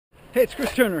Hey, it's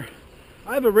Chris Turner.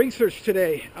 I have a ring search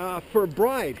today for a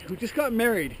bride who just got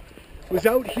married, was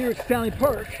out here at Stanley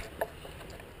Park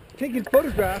taking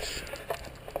photographs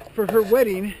for her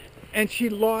wedding, and she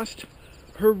lost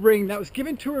her ring that was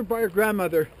given to her by her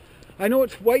grandmother. I know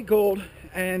it's white gold,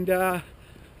 and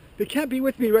they can't be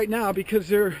with me right now because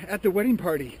they're at the wedding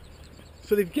party.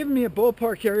 So they've given me a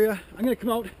ballpark area. I'm going to come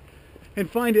out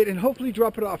and find it and hopefully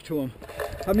drop it off to them.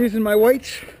 I'm using my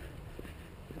whites,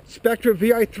 Spectra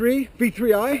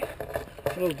V3i,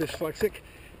 a little dyslexic,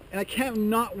 and I can't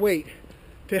not wait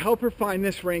to help her find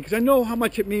this ring because I know how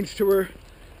much it means to her,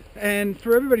 and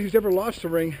for everybody who's ever lost a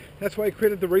ring. That's why I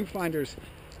created the Ring Finders.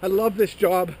 I love this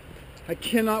job. I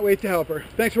cannot wait to help her.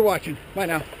 Thanks for watching. Bye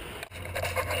now.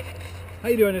 How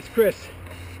you doing? It's Chris.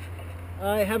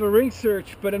 I have a ring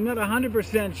search, but I'm not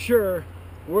 100% sure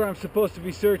where I'm supposed to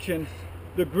be searching.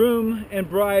 The groom and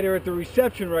bride are at the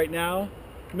reception right now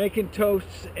making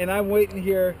toasts, and I'm waiting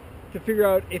here to figure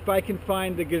out if I can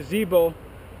find the gazebo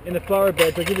in the flower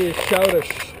beds. I'll give you a shout or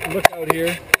look out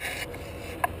here.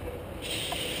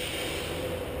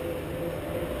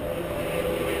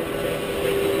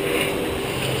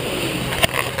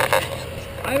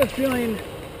 I have a feeling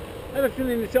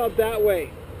it's out that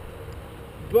way,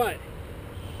 but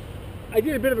I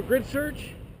did a bit of a grid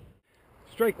search.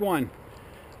 Strike one.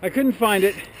 I couldn't find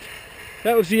it.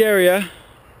 That was the area,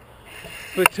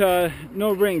 but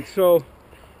no ring. So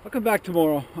I'll come back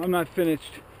tomorrow. I'm not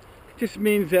finished. Just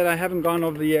means that I haven't gone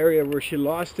over the area where she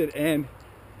lost it, and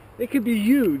it could be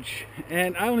huge,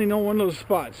 and I only know one of those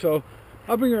spots. So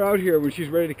I'll bring her out here when she's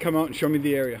ready to come out and show me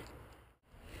the area.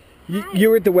 You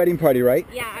were at the wedding party, right?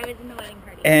 Yeah, I was in the wedding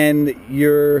party. And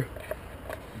your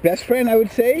best friend, I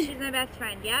would say? She's my best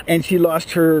friend, yep. And she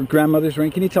lost her grandmother's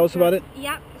ring. Can you tell us about it?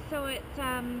 Yep. So it's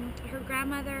her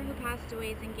grandmother who passed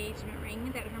away's engagement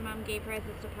ring that her mom gave her as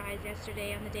a surprise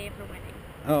yesterday on the day of her wedding.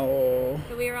 Oh.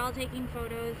 So we were all taking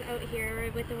photos out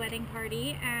here with the wedding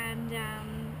party, and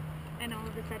all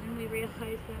of a sudden we realized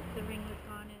that the ring was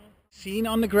gone. Seen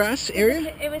on the grass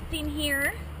area? It was seen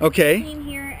here. Okay. Seen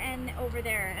here and over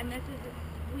there, and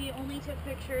we only took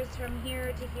pictures from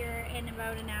here to here in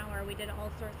about an hour. We did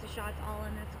all sorts of shots all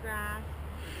in this grass.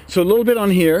 So a little bit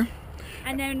on here.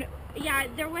 And then, yeah,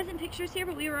 there wasn't pictures here,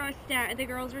 but we were the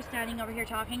girls were standing over here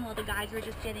talking while the guys were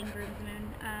just getting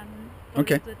groomsmen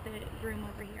photos with the groom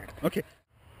over here. Okay.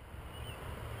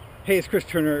 Hey, it's Chris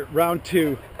Turner, round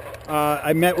two.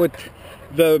 I met with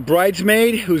the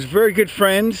bridesmaid, who's very good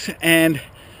friends, and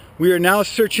we are now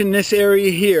searching this area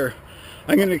here.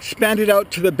 I'm going to expand it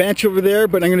out to the bench over there,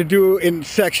 but I'm going to do it in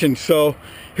sections. So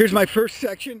here's my first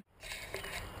section.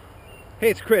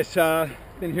 Hey, it's Chris.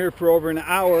 Been here for over an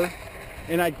hour,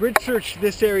 and I grid searched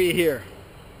this area here,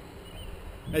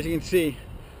 as you can see,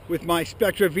 with my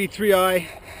Spectra V3i,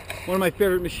 one of my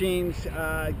favorite machines.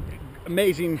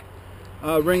 Amazing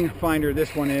ring finder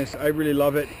this one is. I really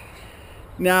love it.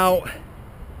 Now,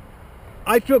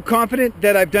 I feel confident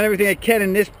that I've done everything I can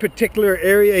in this particular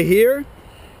area here.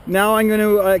 Now I'm going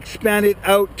to expand it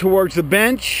out towards the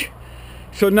bench.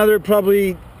 So another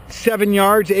probably 7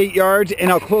 yards, 8 yards,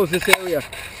 and I'll close this area.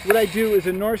 What I do is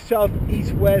a north, south,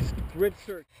 east, west grid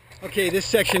search. Okay, this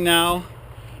section now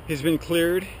has been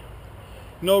cleared.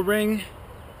 No ring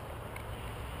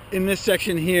in this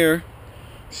section here.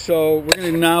 So we're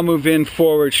going to now move in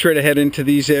forward, straight ahead into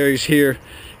these areas here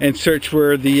and search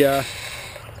where the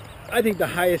I think the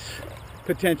highest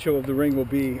potential of the ring will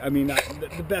be. I mean,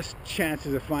 the best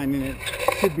chances of finding it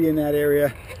should be in that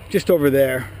area, just over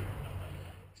there.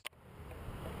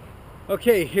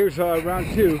 Okay, here's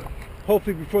round two.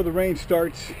 Hopefully before the rain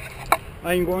starts,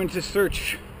 I'm going to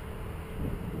search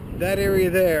that area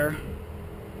there,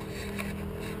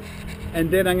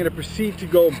 and then I'm going to proceed to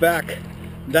go back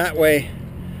that way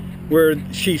where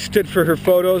she stood for her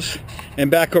photos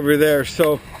and back over there.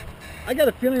 So I got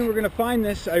a feeling we're going to find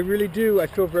this. I really do. I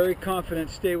feel very confident.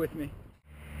 Stay with me.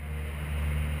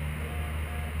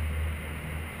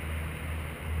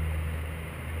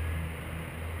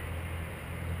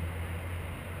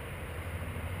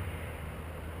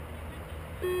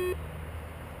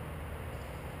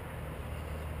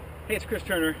 Hey, it's Chris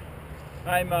Turner.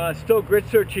 I'm still grid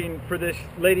searching for this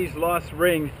lady's lost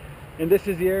ring, and this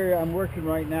is the area I'm working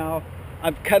right now.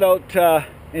 I've cut out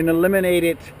and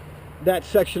eliminated that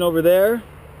section over there,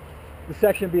 the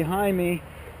section behind me.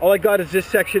 All I got is this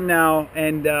section now,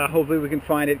 and hopefully we can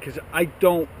find it, because I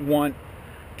don't want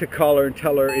to call her and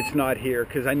tell her it's not here,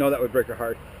 because I know that would break her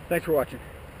heart. Thanks for watching.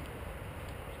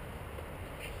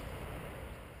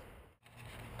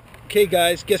 Okay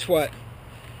guys, guess what?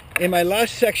 In my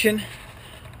last section,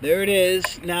 there it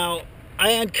is. Now,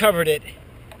 I uncovered it.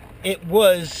 It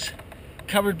was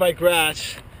covered by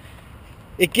grass,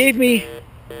 It gave me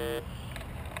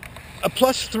a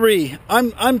 +3.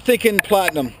 I'm thinking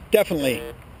platinum, definitely.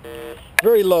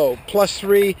 Very low,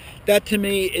 +3. That to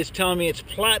me is telling me it's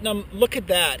platinum. Look at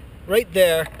that, right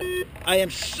there. I am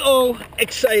so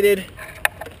excited.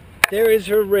 There is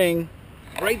her ring,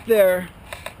 right there.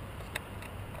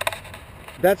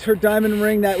 That's her diamond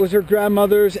ring. That was her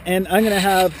grandmother's, and I'm gonna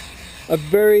have a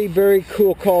very, very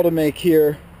cool call to make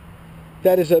here.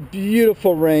 That is a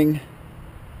beautiful ring.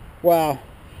 Wow.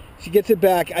 She gets it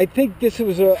back. I think this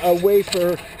was a way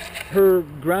for her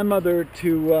grandmother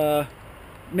to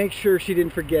make sure she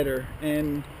didn't forget her.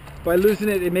 And by losing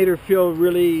it, it made her feel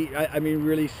really, I mean,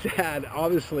 really sad,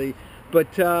 obviously.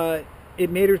 But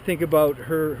it made her think about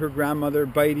her grandmother,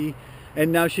 Bitey.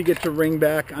 And now she gets her ring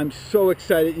back. I'm so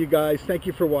excited, you guys. Thank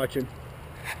you for watching.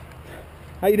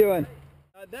 How you doing?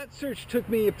 That search took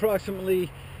me approximately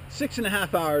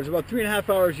 6.5 hours, about 3.5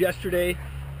 hours yesterday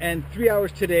and 3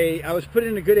 hours today. I was put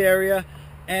in a good area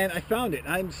and I found it.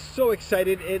 I'm so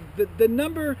excited. The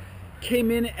number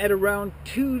came in at around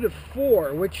 2 to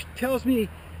 4, which tells me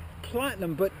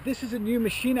platinum, but this is a new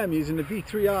machine I'm using, the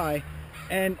V3i.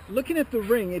 And looking at the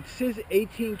ring, it says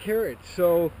 18 carats.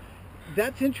 So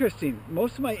that's interesting.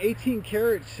 Most of my 18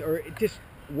 carats or just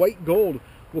white gold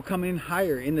will come in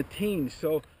higher in the teens.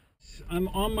 So I'm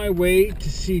on my way to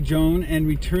see Joan and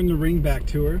return the ring back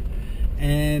to her.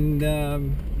 And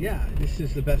yeah, this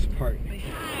is the best part.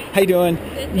 How you doing?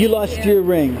 Good, you lost your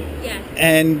ring. Yes.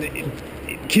 And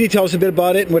can you tell us a bit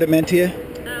about it and what it meant to you?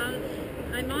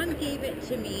 My mom gave it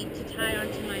to me to tie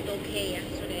onto my bouquet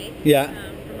yesterday. Yeah.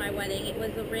 For my wedding. It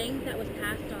was a ring that was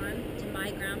passed on to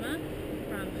my grandma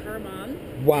from her mom.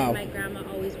 Wow. And my grandma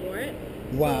always wore it.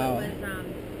 Wow. So it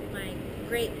was my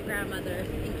great-grandmother's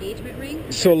engagement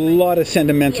ring. So a lot of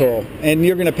sentimental. Yeah. And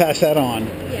you're going to pass that on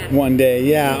one day.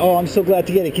 Yeah. Oh, I'm so glad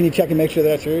to get it. Can you check and make sure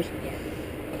that's yours? Yes.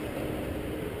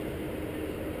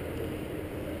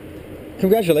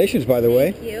 Congratulations, by the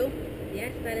way. Thank you.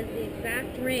 Yes, that is the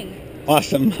exact ring.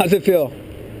 Awesome. How's it feel?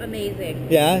 Amazing.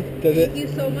 Yeah? Does it? Thank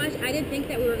you so much. I didn't think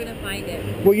that we were going to find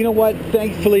it. Well, you know what?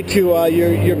 Thankfully to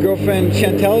your girlfriend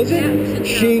Chantel, is it? Yeah, Chantel.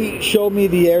 She showed me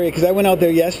the area because I went out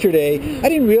there yesterday. I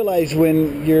didn't realize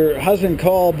when your husband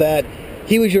called that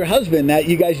he was your husband, that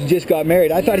you guys just got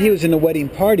married. I thought he was in the wedding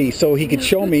party so he could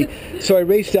show me. So I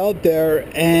raced out there,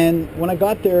 and when I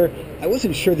got there, I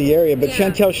wasn't sure the area, but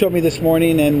Chantel showed me this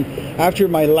morning, and after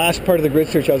my last part of the grid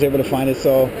search, I was able to find it.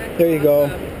 So there you go.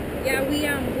 Yeah,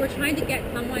 we're trying to get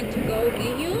someone to go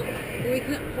meet you, but we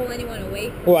couldn't pull anyone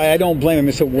away. Well, I don't blame him.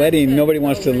 It's a wedding. Nobody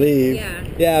wants to leave.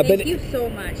 Yeah. But Thank you so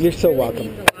much. You're so it really welcome.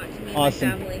 means a lot to me and Awesome.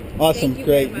 my family. Awesome. Thank you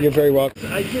Great. very much. You're very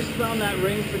welcome. I just found that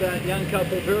ring for that young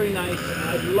couple. Very nice.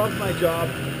 I love my job.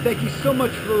 Thank you so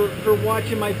much for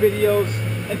watching my videos.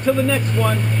 Until the next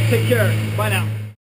one, take care. Bye now.